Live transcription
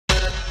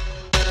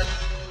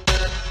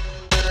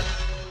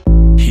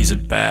He's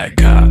a bad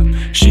cop,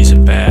 she's a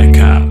bad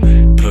cop.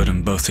 Put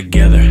them both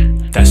together,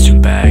 that's two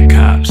bad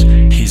cops.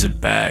 He's a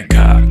bad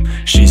cop,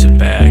 she's a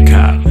bad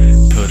cop.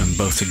 Put them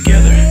both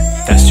together,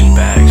 that's two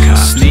bad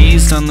cops.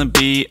 Sneezed on the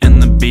beat and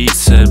the beat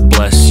said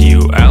bless you.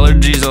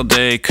 Allergies all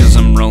day cause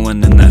I'm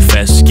rolling in that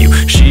fescue.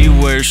 She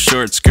wears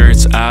short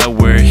skirts, I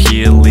wear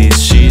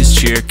heelys. She's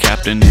cheer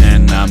captain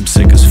and I'm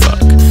sick as fuck.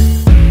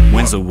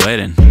 When's the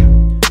wedding?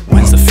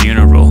 When's the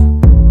funeral?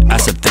 I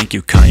said thank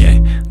you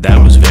Kanye,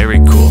 that was very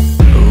cool.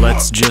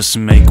 Let's just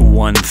make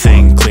one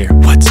thing clear.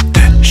 What's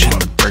that shit?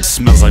 The bird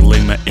smells like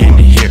ligma in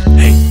here.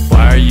 Hey,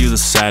 why are you the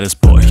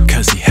saddest boy?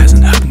 Cause he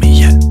hasn't hugged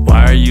me yet.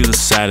 Why are you the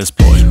saddest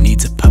boy? He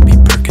needs a puppy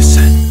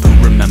Percocet.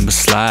 Who remembers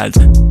slides?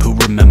 Who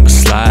remembers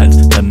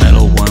slides? That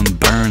metal one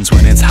burns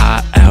when it's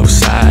hot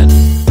outside.